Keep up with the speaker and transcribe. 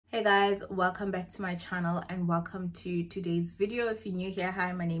Hey guys, welcome back to my channel and welcome to today's video. If you're new here,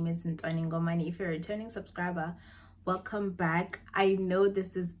 hi, my name is Ntwaniengomane. If you're a returning subscriber, welcome back. I know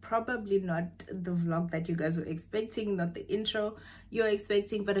this is probably not the vlog that you guys were expecting, not the intro you're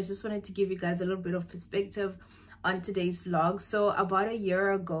expecting, but I just wanted to give you guys a little bit of perspective on today's vlog. So about a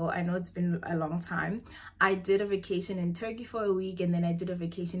year ago, I know it's been a long time, I did a vacation in Turkey for a week, and then I did a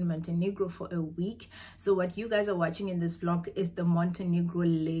vacation in Montenegro for a week. So what you guys are watching in this vlog is the Montenegro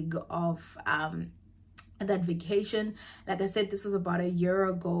leg of that vacation. Like I said, this was about a year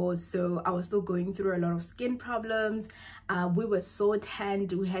ago, so I was still going through a lot of skin problems. We were so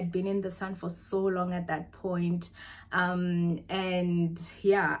tanned, we had been in the sun for so long at that point. And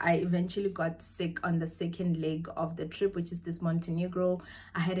yeah, I eventually got sick on the second leg of the trip, which is this Montenegro.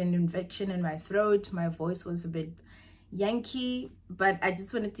 I had an infection in my throat, my voice was a bit Yankee, but I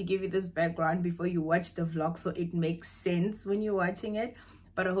just wanted to give you this background before you watch the vlog so it makes sense when you're watching it.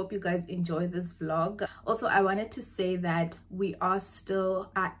 But I hope you guys enjoy this vlog. Also, I wanted to say that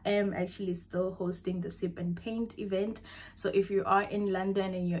I am actually still hosting the Sip and Paint event. So if you are in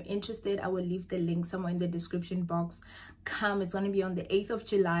London and you're interested, I will leave the link somewhere in the description box. It's going to be on the 8th of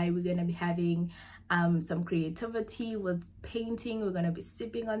July. We're going to be having some creativity with painting. We're going to be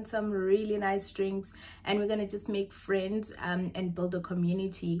sipping on some really nice drinks, and we're going to just make friends and build a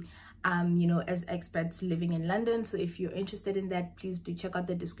community, you know, as expats living in London. So if you're interested in that, please do check out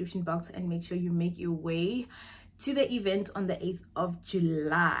the description box and make sure you make your way to the event on the 8th of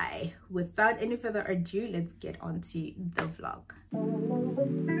July. Without any further ado, let's get on to the vlog.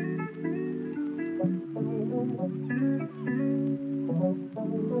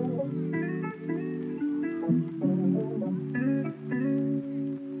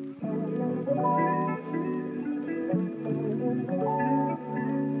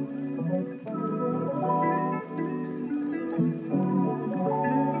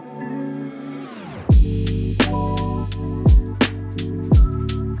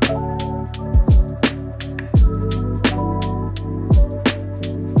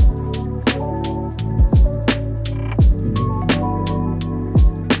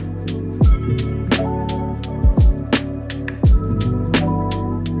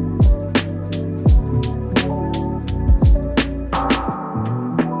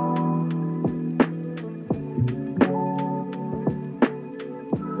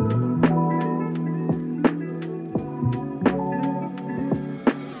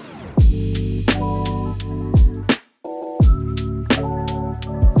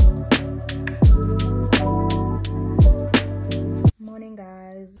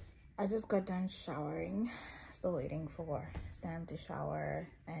 I just got done showering, still waiting for Sam to shower,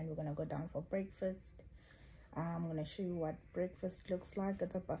 and we're gonna go down for breakfast. I'm gonna show you what breakfast looks like.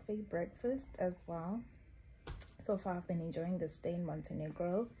 It's a buffet breakfast as well. So far I've been enjoying the stay in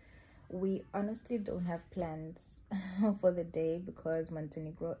Montenegro. We honestly don't have plans for the day because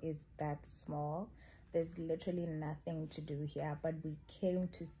Montenegro is that small. There's literally nothing to do here, but we came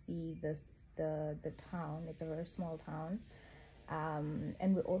to see the town. It's a very small town.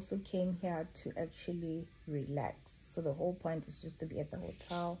 And we also came here to actually relax. So the whole point is just to be at the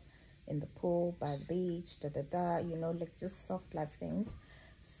hotel, in the pool, by the beach, you know, like just soft life things.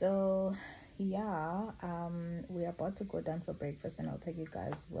 So yeah, we're about to go down for breakfast, and I'll take you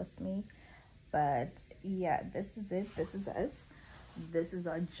guys with me. But yeah, this is it. This is us. This is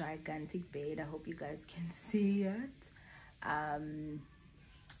our gigantic bed. I hope you guys can see it.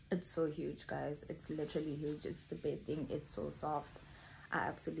 It's so huge, guys. It's literally huge. It's the best thing. It's so soft. I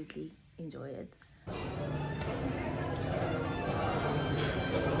absolutely enjoy it.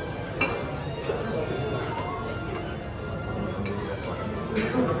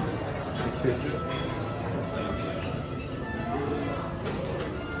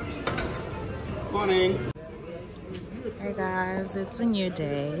 Morning. Hey guys, it's a new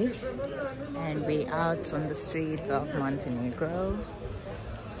day and we're out on the streets of Montenegro,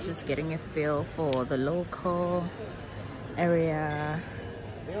 just getting a feel for the local area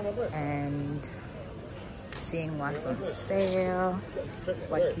and seeing what's on sale,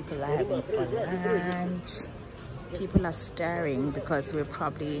 what people are having for lunch. People are staring because we're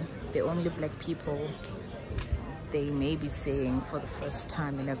probably the only black people they may be seeing for the first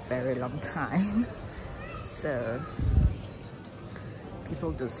time in a very long time. So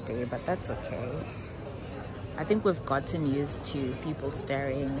people do stare, but that's okay. I think we've gotten used to people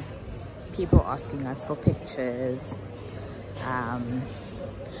staring, people asking us for pictures.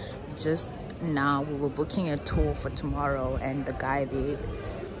 Just now we were booking a tour for tomorrow, and the guy there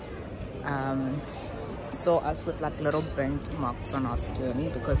saw us with like little burnt marks on our skin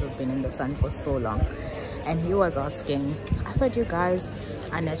because we've been in the sun for so long. and he was asking, I thought you guys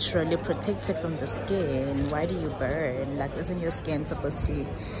are naturally protected from the skin. Why do you burn? Like, isn't your skin supposed to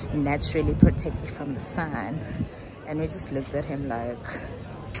naturally protect you from the sun? And we just looked at him like,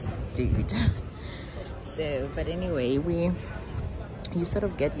 dude. So, but anyway, you sort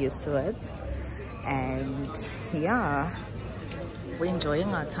of get used to it, and yeah, we're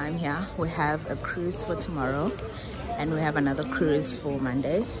enjoying our time here. We have a cruise for tomorrow, and we have another cruise for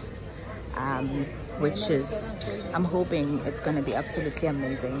Monday, which is, I'm hoping it's gonna be absolutely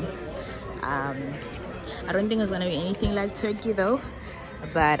amazing. I don't think it's gonna be anything like Turkey though,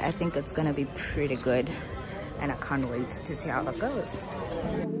 but I think it's gonna be pretty good, and I can't wait to see how it goes.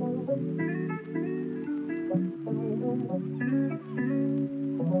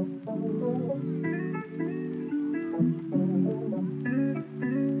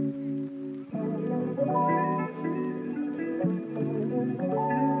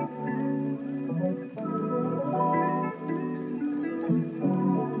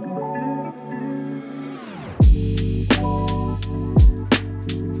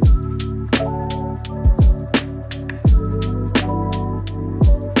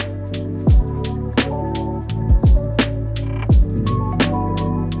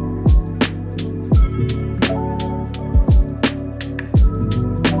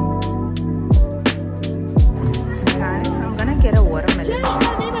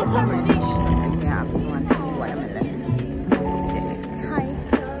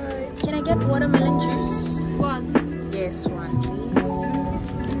 Watermelon juice. One. Yes, one please.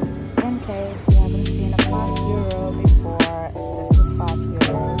 In case you haven't seen a €5 before, this is €5.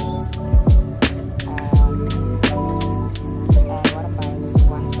 And what about this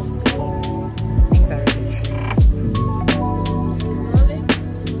one? Things are really cheap.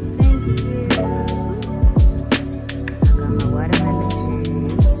 Thank you. I got my watermelon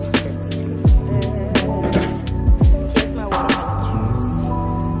juice. Let's taste it. Here's my watermelon juice.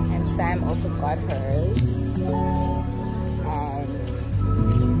 And Sam also got hers. And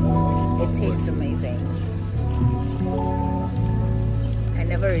it tastes amazing. I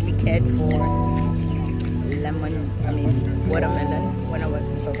never really cared for watermelon when I was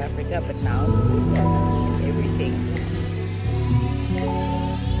in South Africa, but now it's everything.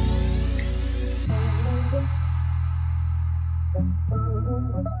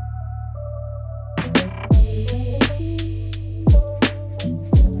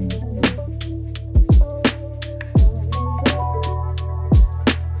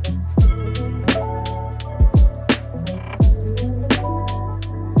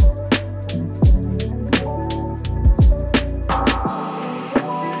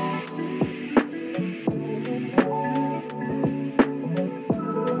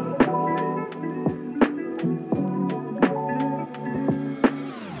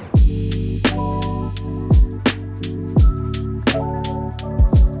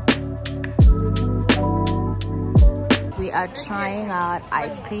 We are trying out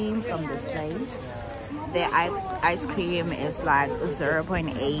ice cream from this place. The ice cream is like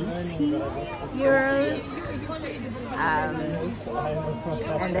 €0.80,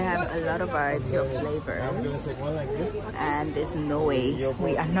 and they have a lot of variety of flavors, and there's no way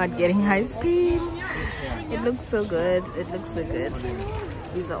we are not getting ice cream. It looks so good. It looks so good.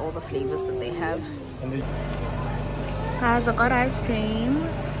 These are all the flavors that they have. Guys, I got ice cream.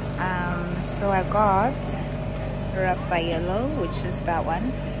 So I got Raffaello, which is that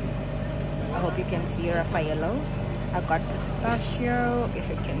one. I hope you can see Raffaello. I got pistachio, if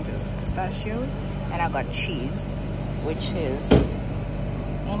you can just pistachio, and I got cheese, which is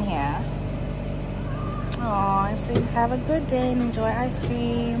in here. Oh, it says have a good day and enjoy ice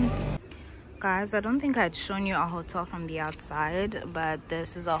cream. Guys, I don't think I'd shown you our hotel from the outside, but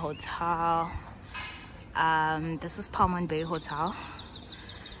this is our hotel. This is Palm Bay Hotel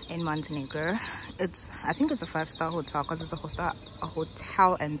in Montenegro. I think it's a 5-star hotel because it's a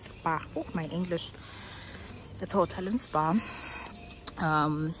hotel and spa. Oh, my English. It's a hotel and spa.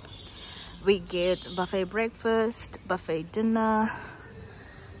 We get buffet breakfast, buffet dinner.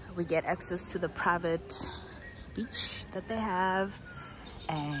 We get access to the private beach that they have,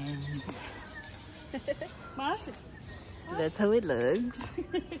 and that's how it looks.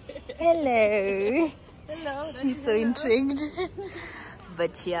 Hello. Hello. He's so intrigued.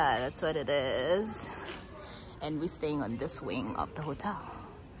 But yeah, that's what it is. And we're staying on this wing of the hotel.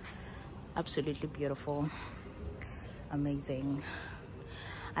 Absolutely beautiful. Amazing.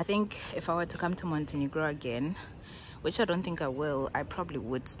 I think if I were to come to Montenegro again, which I don't think I will, I probably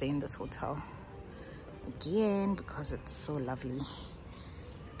would stay in this hotel again because it's so lovely.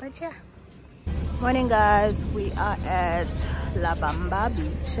 But yeah. Morning guys, we are at La Bamba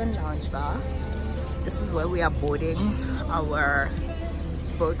Beach and Lounge Bar. This is where we are boarding our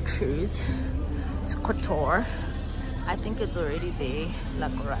boat cruise to Kotor. I think it's already there,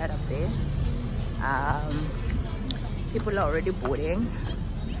 like right up there. People are already boarding,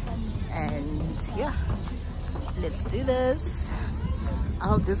 and yeah, let's do this. I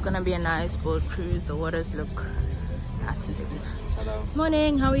hope this is gonna be a nice boat cruise. The waters look fascinating. Hello.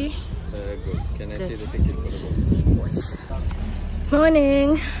 Morning, how are you? Good. Can I see the ticket for the boat? Of course.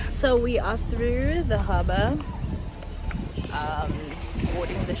 Morning. So we are through the harbor,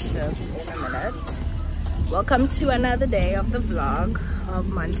 boarding the ship in a minute. Welcome to another day of the vlog of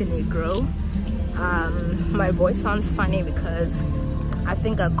Montenegro. My voice sounds funny because I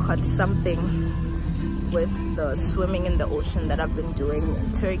think I caught something with the swimming in the ocean that I've been doing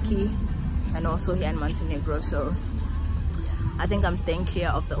in Turkey and also here in Montenegro. So I think I'm staying clear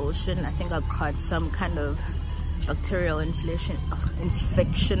of the ocean. I think I caught some kind of bacterial infection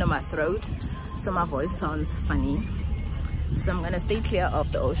in my throat, so my voice sounds funny. So I'm gonna stay clear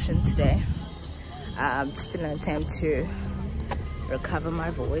of the ocean today, just in an attempt to recover my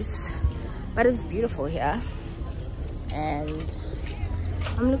voice. But it's beautiful here, and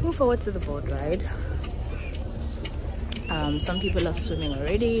I'm looking forward to the boat ride. Some people are swimming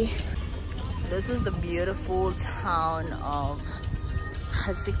already. This is the beautiful town of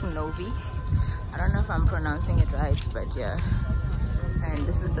Ntwanie. I don't know if I'm pronouncing it right, but yeah. And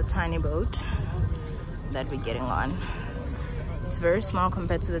this is the tiny boat that we're getting on. It's very small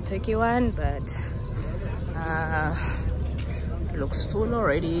compared to the Turkey one, but it looks full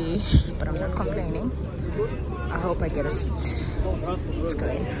already, but I'm not complaining. I hope I get a seat. Let's go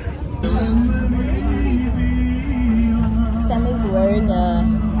in. Sam is wearing a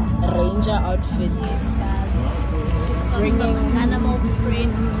ranger outfit. She's bringing animal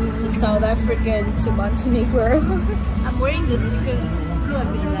print. the South African to Montenegro. I'm wearing this because people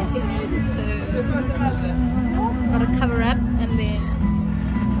have been harassing me, so gotta cover up. And then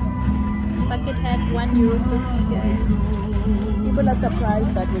bucket hat, €1.50, guys. People are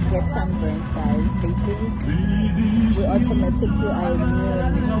surprised that we get sunburnt, guys. They think we automatically are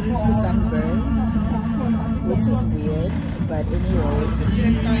immune to sunburn, which is weird, but anyway,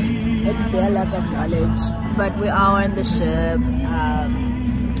 it's their lack of knowledge. But we are on the ship.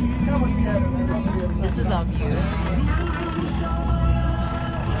 This is our view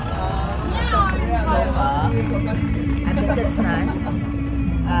so far. I think it's nice.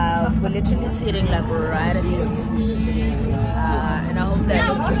 We're literally sitting like right at the edge, and I hope that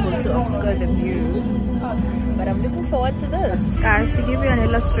we're able to obscure the view. But I'm looking forward to this. Guys, to give you an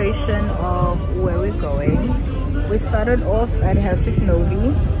illustration of where we're going, we started off at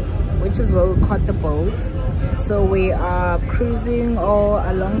Ntwanie, which is where we caught the boat. So we are cruising all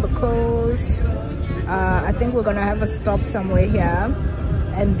along the coast. I think we're gonna have a stop somewhere here,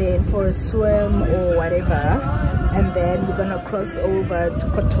 and then for a swim or whatever, and then we're gonna cross over to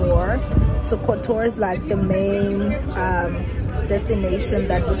Kotor. So Kotor is like the main destination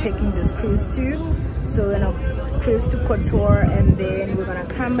that we're taking this cruise to. So we're gonna cruise to Kotor, and then we're gonna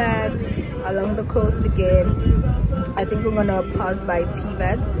come back along the coast again. I think we're gonna pass by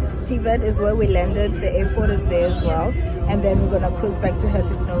Tivat. Tivat is where we landed. The airport is there as well, and then we're gonna cruise back to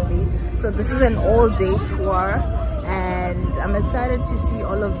Ntwanie. So this is an all-day tour, and I'm excited to see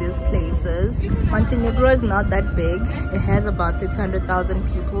all of these places. Montenegro is not that big. It has about 600,000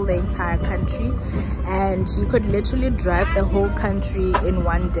 people, the entire country, and you could literally drive the whole country in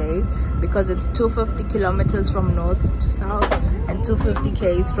one day because it's 250 kilometers from north to south and 250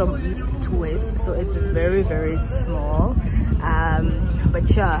 k's from east to west. So it's very, very small. But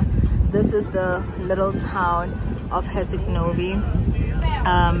yeah, this is the little town of Ntwanie.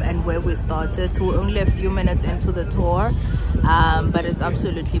 And where we started. So we're only a few minutes into the tour, but it's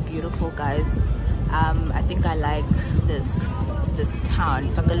absolutely beautiful, guys. I think I like this town.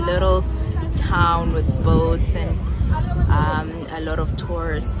 It's like a little town with boats and a lot of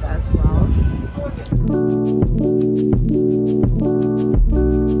tourists as well.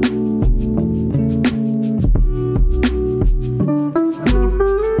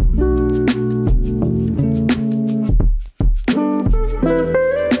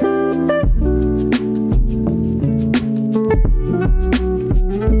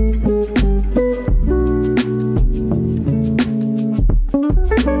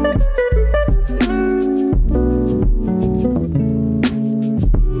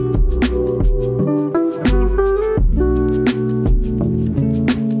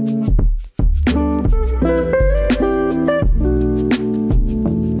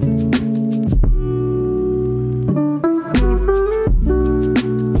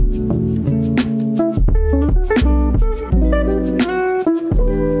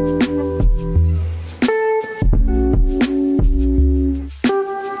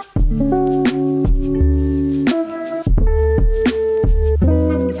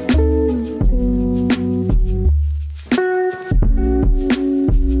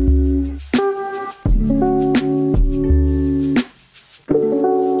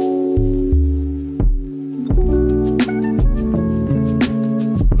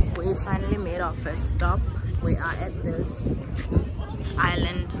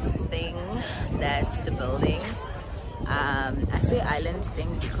 island thing. That's the building. I say island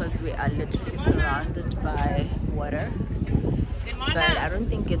thing because we are literally surrounded by water, but I don't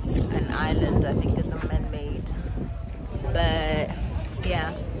think it's an island. I think it's a man-made. But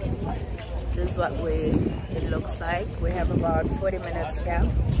yeah, this is what it looks like. We have about 40 minutes here.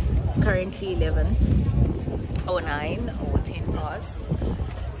 It's currently 11:09 or 10 past,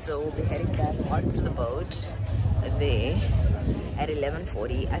 so we'll be heading back onto the boat there at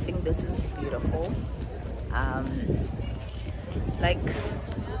 11:40. I think this is beautiful. Like,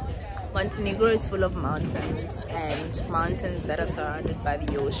 Montenegro is full of mountains, and mountains that are surrounded by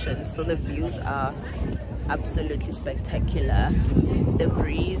the ocean, so the views are absolutely spectacular. The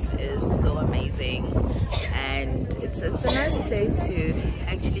breeze is so amazing, and it's a nice place to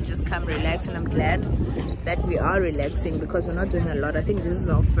actually just come relax. And I'm glad that we are relaxing because we're not doing a lot. I think this is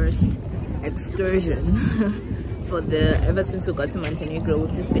our first excursion ever since we got to Montenegro.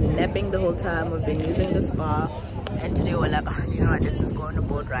 We've just been napping the whole time. We've been using the spa, and today we're like, oh, you know what, let's just go on a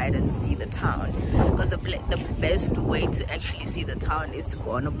boat ride and see the town, because the best way to actually see the town is to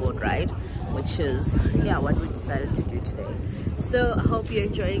go on a boat ride, which is what we decided to do today. So I hope you're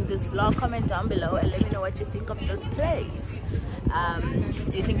enjoying this vlog. Comment down below and let me know what you think of this place.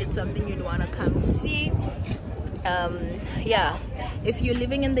 Do you think it's something you'd want to come see? If you're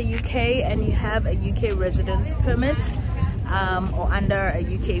living in the UK and you have a UK residence permit or under a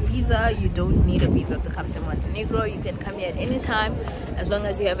UK visa, you don't need a visa to come to Montenegro. You can come here at any time as long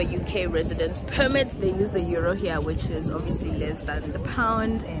as you have a UK residence permit. They use the euro here, which is obviously less than the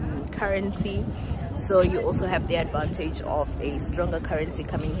pound in currency, so you also have the advantage of a stronger currency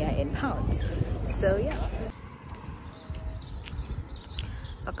coming here in pounds. So yeah,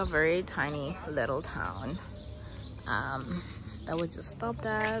 it's like a very tiny little town that we just stopped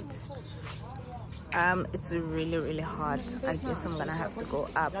at. It's really hot. I guess I'm gonna have to go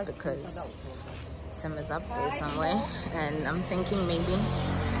up because Sim is up there somewhere, and I'm thinking maybe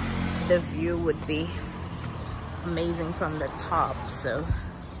the view would be amazing from the top. So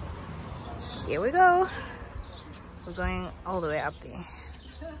here we go. We're going all the way up there.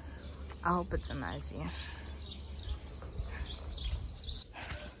 I hope it's a nice view.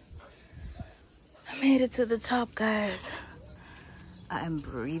 I made it to the top, guys. I am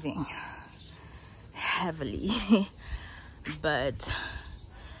breathing heavily, but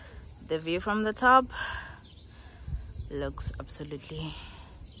the view from the top looks absolutely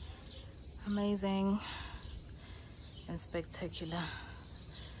amazing and spectacular.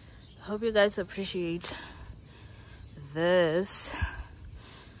 I hope you guys appreciate this.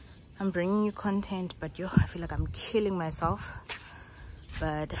 I'm bringing you content, but I feel like I'm killing myself,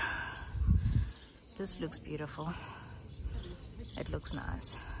 but this looks beautiful. It looks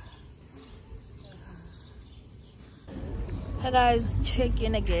nice. Hey guys, check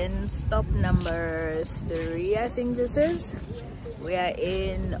in again. Stop number 3, I think this is. We are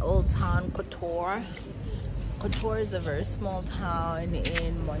in Old Town Kotor. Kotor is a very small town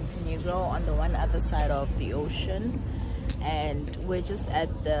in Montenegro on the one other side of the ocean, and we're just at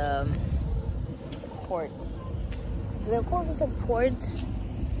the port. Do they call this a port?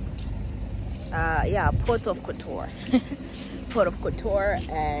 Port of Kotor. Port of Kotor,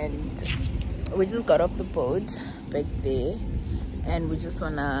 and we just got off the boat back there, and we just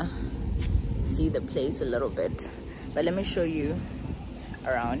wanna see the place a little bit, but let me show you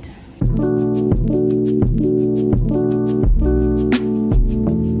around.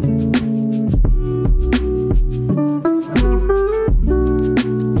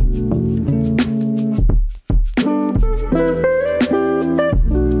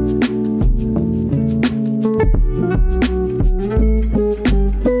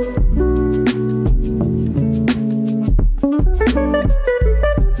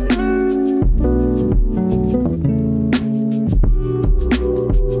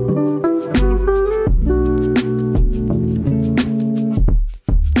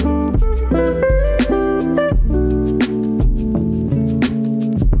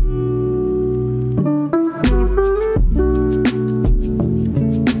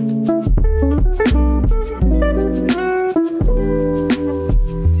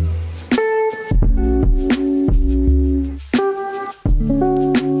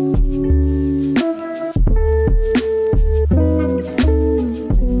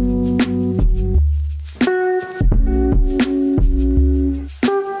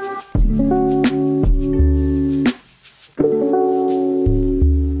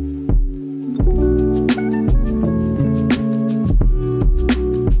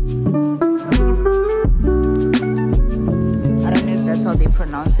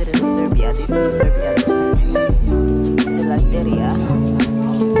 Pronounce it in Serbia. They say Serbia, this country. area.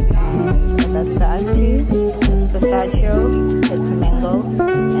 And that's the ice cream. It's pistachio, it's mango,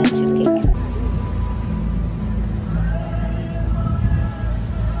 and cheesecake.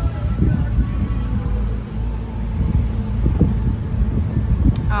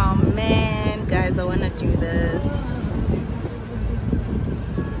 Oh man, guys, I want to do this.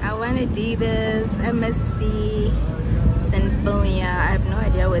 I want to do this. MSC Sinfonia. I have no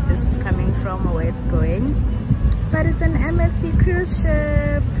idea where this is coming from or where it's going, but it's an MSC cruise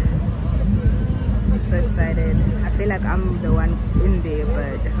ship. I'm so excited. I feel like I'm the one in there,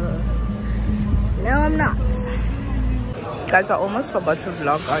 but no, I'm not. Guys, I almost forgot to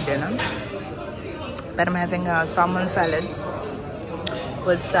vlog our dinner, but I'm having a salmon salad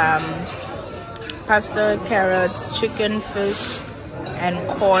with some pasta, carrots, chicken, fish, and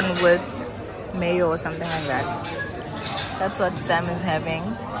corn with mayo or something like that. That's what Sam is having,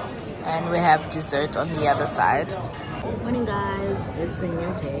 and we have dessert on the other side. Morning guys, it's a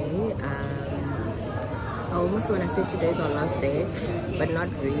new day. I almost want to say today's our last day, but not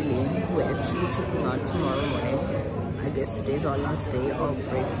really. We're actually checking out tomorrow morning. I guess today's our last day of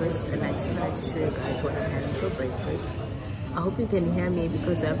breakfast, and I just wanted to show you guys what I'm having for breakfast. I hope you can hear me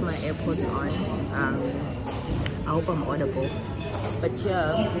because I have my AirPods on. I hope I'm audible. But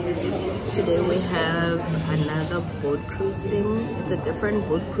yeah, today we have another boat cruise thing. It's a different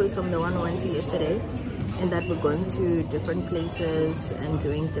boat cruise from the one we went to yesterday, in that we're going to different places and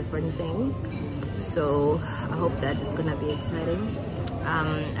doing different things. So I hope that is gonna be exciting.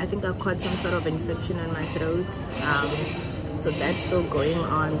 I think I caught some sort of infection in my throat, so that's still going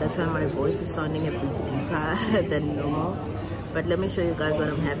on. That's why my voice is sounding a bit deeper than normal. But let me show you guys what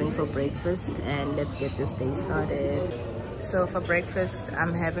I'm having for breakfast, and let's get this day started. So for breakfast,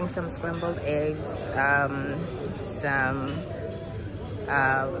 I'm having some scrambled eggs, some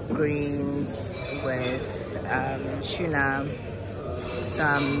greens with tuna,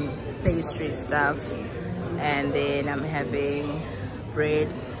 some pastry stuff, and then I'm having bread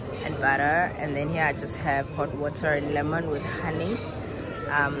and butter, and then here I just have hot water and lemon with honey,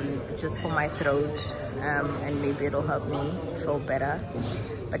 just for my throat, and maybe it'll help me feel better.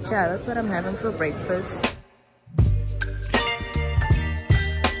 But yeah, that's what I'm having for breakfast.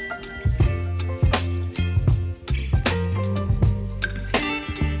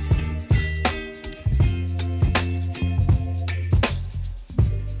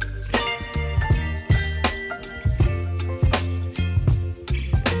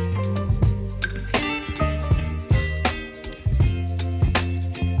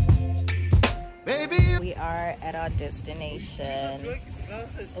 Destination.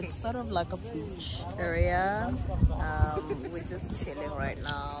 It's sort of like a beach area. We're just chilling right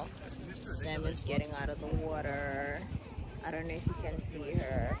now. Sam is getting out of the water. I don't know if you can see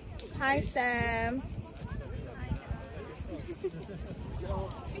her. Hi Sam.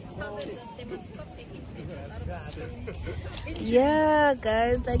 Yeah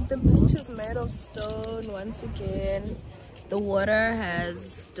guys, like the beach is made of stone once again. The water has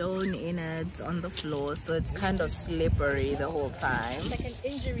stone in it on the floor, so it's kind of slippery the whole time. It's like an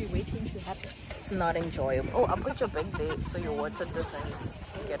injury waiting to happen. It's not enjoyable. Oh, I put your bag there so your water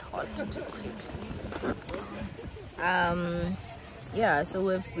doesn't get hot too quick. Yeah, so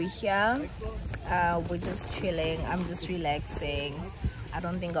we're here. We're just chilling. I'm just relaxing. I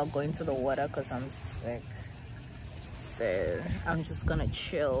don't think I'll go into the water because I'm sick. So I'm just gonna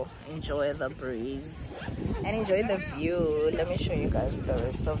chill, enjoy the breeze, and enjoy the view. Let me show you guys the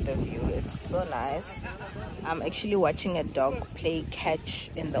rest of the view. It's so nice. I'm actually watching a dog play catch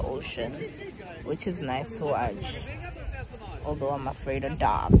in the ocean, which is nice to watch, although I'm afraid of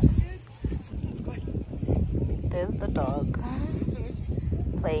dogs. There's the dog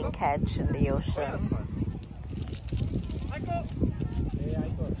playing catch in the ocean.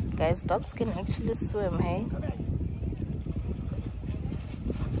 Guys, dogs can actually swim, hey?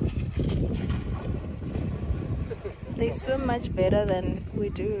 They swim much better than we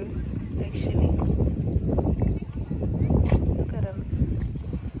do, actually. Look at them.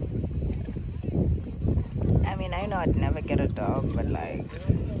 I mean, I know I'd never get a dog, but like,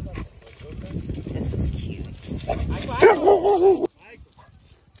 this is cute.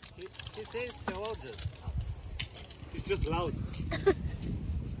 She says gorgeous. She's just loud.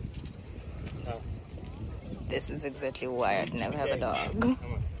 This is exactly why I'd never have a dog.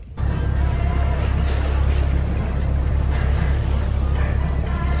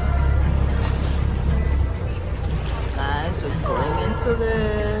 Guys, we're going into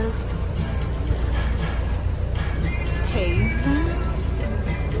this cave.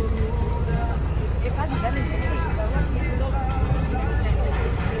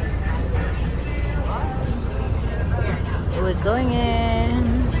 We're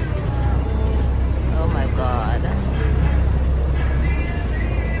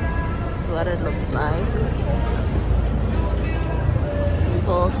what it looks like. There's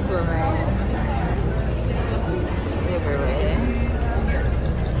people swimming everywhere.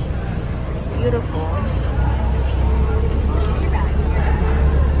 It's beautiful.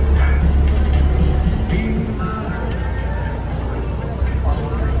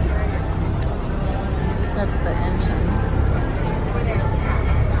 That's the entrance.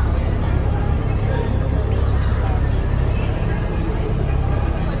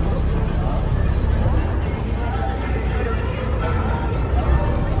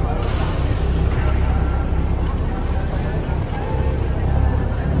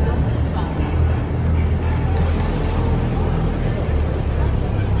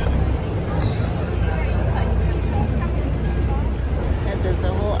 There's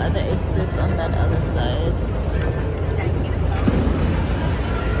a whole other exit on that other side.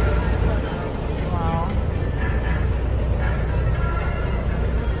 Wow.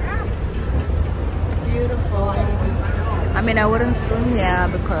 It's beautiful. I mean, I wouldn't swim here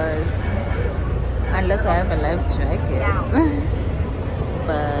because unless I have a life jacket.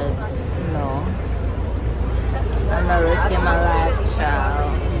 But no, I'm not risking my life,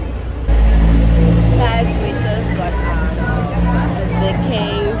 child. Guys, we just got out of the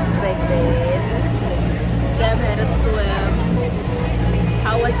cave back then. Sam had a swim.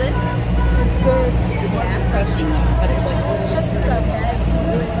 How was it? It's good. Yeah. Trust yourself, guys. Keep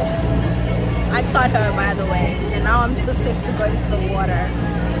doing it. I taught her, by the way, and now I'm too sick to go into the water.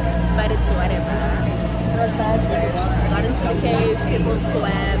 But it's whatever. It was nice. Got into the cave, people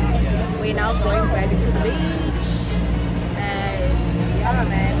swam. We're now going back to the beach. And yeah,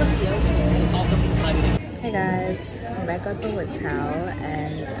 man. Hey guys, I'm back at the hotel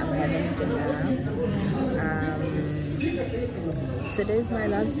and I'm having dinner. Today's my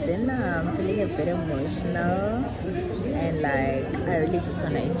last dinner. I'm feeling a bit emotional and like I really just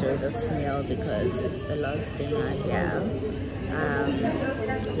want to enjoy this meal because it's the last dinner here.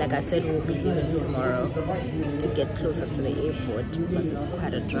 Like I said, we'll be leaving tomorrow to get closer to the airport because it's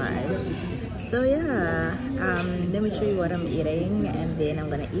quite a drive. So yeah, let me show you what I'm eating and then I'm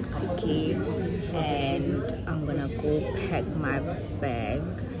gonna eat quickly and I'm gonna go pack my bag,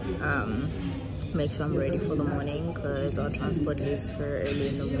 make sure I'm ready for the morning because our transport leaves very early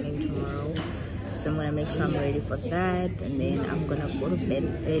in the morning tomorrow. So I'm gonna make sure I'm ready for that and then I'm gonna go to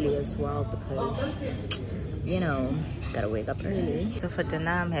bed early as well because, you know, gotta wake up early. So for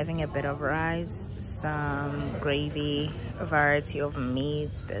dinner I'm having a bit of rice, some gravy, a variety of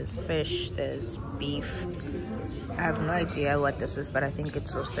meats. There's fish, there's beef. I have no idea what this is, but I think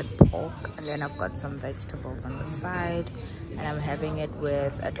it's roasted pork. And then I've got some vegetables on the side and I'm having it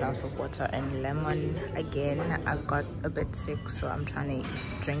with a glass of water and lemon. Again, I got a bit sick, so I'm trying to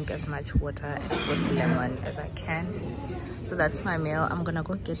drink as much water with lemon as I can. So that's my meal. I'm gonna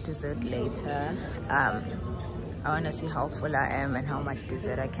go get dessert later. I want to see how full I am and how much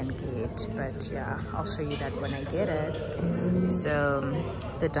dessert I can get, but yeah, I'll show you that when I get it. So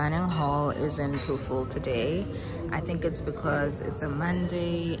the dining hall isn't too full today. I think it's because it's a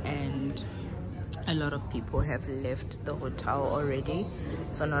Monday and a lot of people have left the hotel already,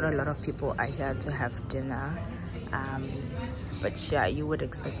 so not a lot of people are here to have dinner. But yeah, you would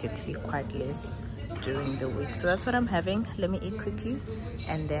expect it to be quite less during the week. So that's what I'm having. Let me eat quickly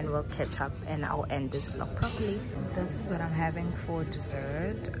and then we'll catch up and I'll end this vlog properly. This is what I'm having for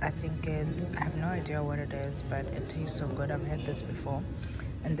dessert. I think it's, I have no idea what it is, but it tastes so good. I've had this before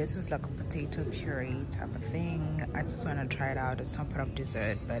and this is like a potato puree type of thing. I just want to try it out. It's not part of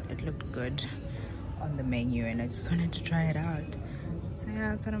dessert, but it looked good on the menu and I just wanted to try it out. So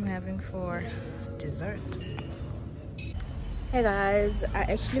yeah, that's what I'm having for dessert. Hey guys, I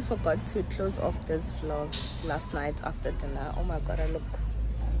actually forgot to close off this vlog last night after dinner. Oh my god, I look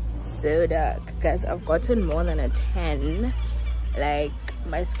so dark. Guys, I've gotten more than a 10. Like,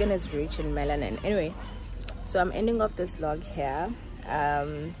 my skin is rich in melanin. Anyway, so I'm ending off this vlog here.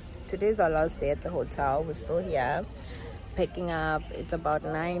 Today's our last day at the hotel. We're still here picking up. It's about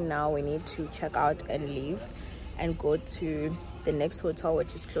 9 now. We need to check out and leave and go to the next hotel,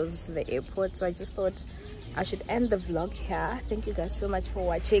 which is closest to the airport. So I just thought I should end the vlog here. Thank you guys so much for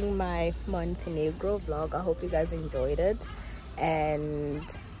watching my Montenegro vlog. I hope you guys enjoyed it, and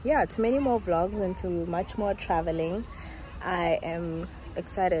yeah, to many more vlogs and to much more traveling. I am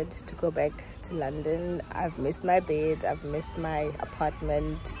excited to go back to London. I've missed my bed, I've missed my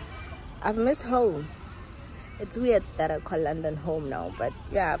apartment, I've missed home. It's weird that I call London home now, but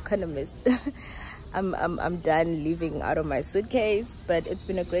yeah, I've kind of missed I'm done living out of my suitcase. But it's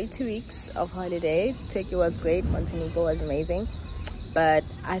been a great 2 weeks of holiday. Turkey was great, Montenegro was amazing, but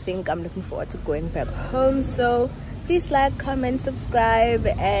I think I'm looking forward to going back home. So please like, comment, subscribe,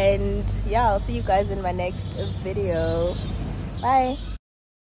 and yeah, I'll see you guys in my next video. Bye.